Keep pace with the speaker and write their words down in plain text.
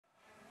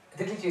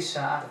Dit liedje is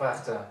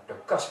aangebracht door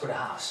Casper de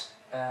Haas.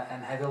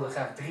 En hij wilde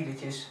graag 3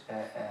 liedjes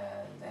en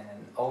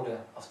een ode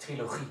als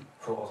trilogie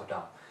voor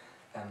Rotterdam.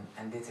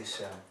 En dit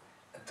is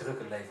het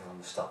drukke leven van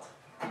de stad.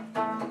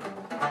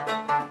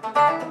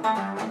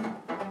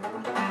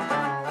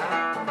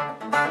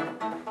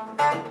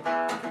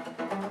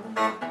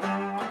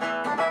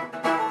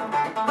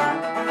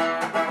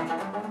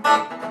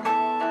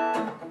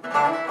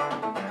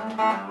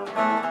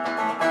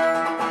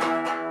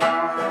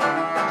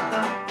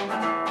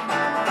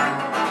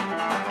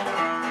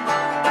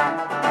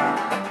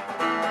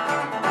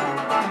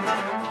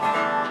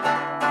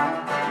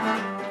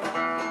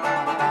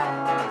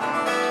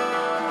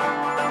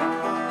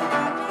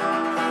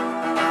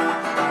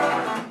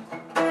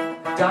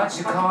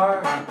 Dodged a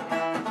car,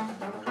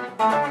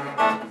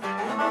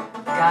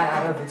 got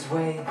out of its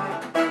way.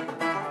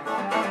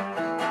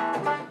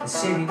 The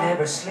city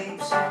never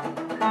sleeps,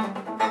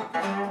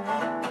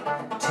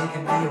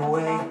 taking me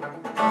away.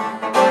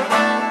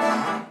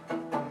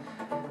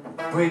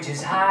 The bridge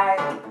is high,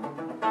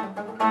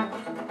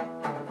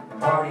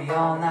 party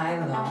all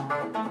night long.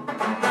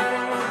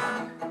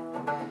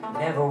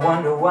 Never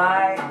wonder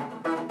why,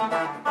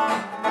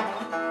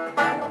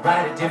 I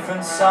write a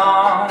different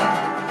song.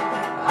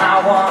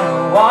 I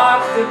wanna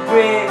walk the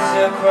bridge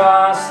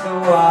across the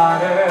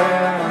water,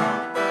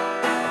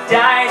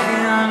 dive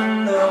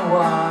in the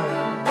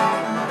water,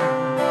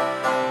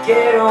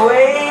 get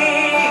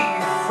away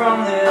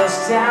from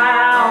this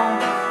town.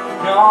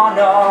 No,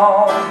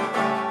 no,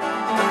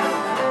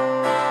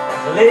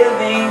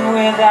 living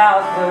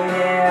without the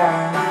air,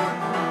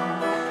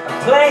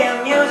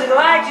 playing music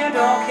like you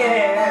don't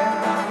care,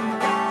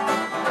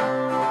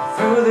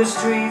 through the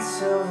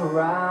streets of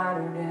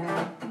Rotterdam.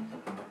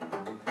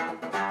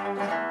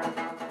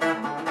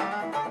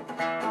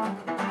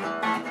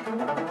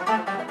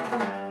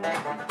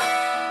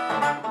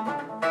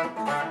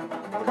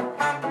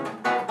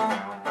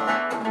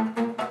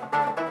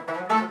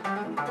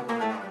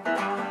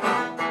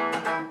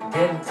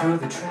 Getting through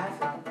the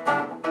traffic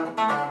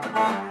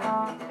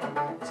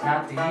is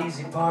not the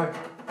easy part.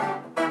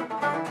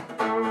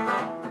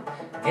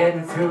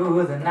 Getting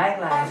through the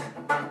nightlife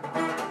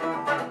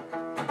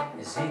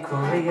is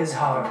equally as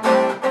hard.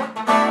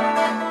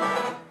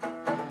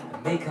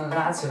 I'm making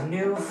lots of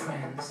new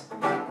friends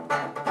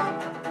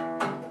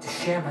to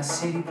share my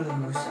city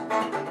blues.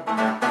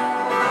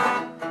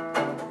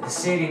 The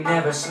city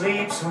never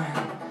sleeps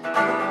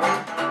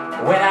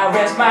when I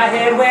rest my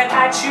head, when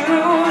I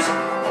choose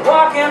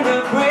walking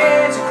the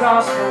bridge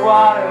across the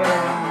water.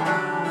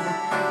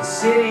 The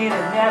city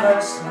that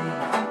never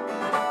sleeps.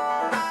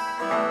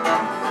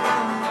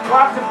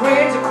 Walk the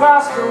bridge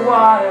across the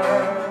water,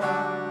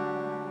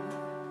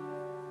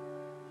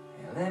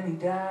 and let me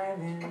dive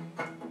in.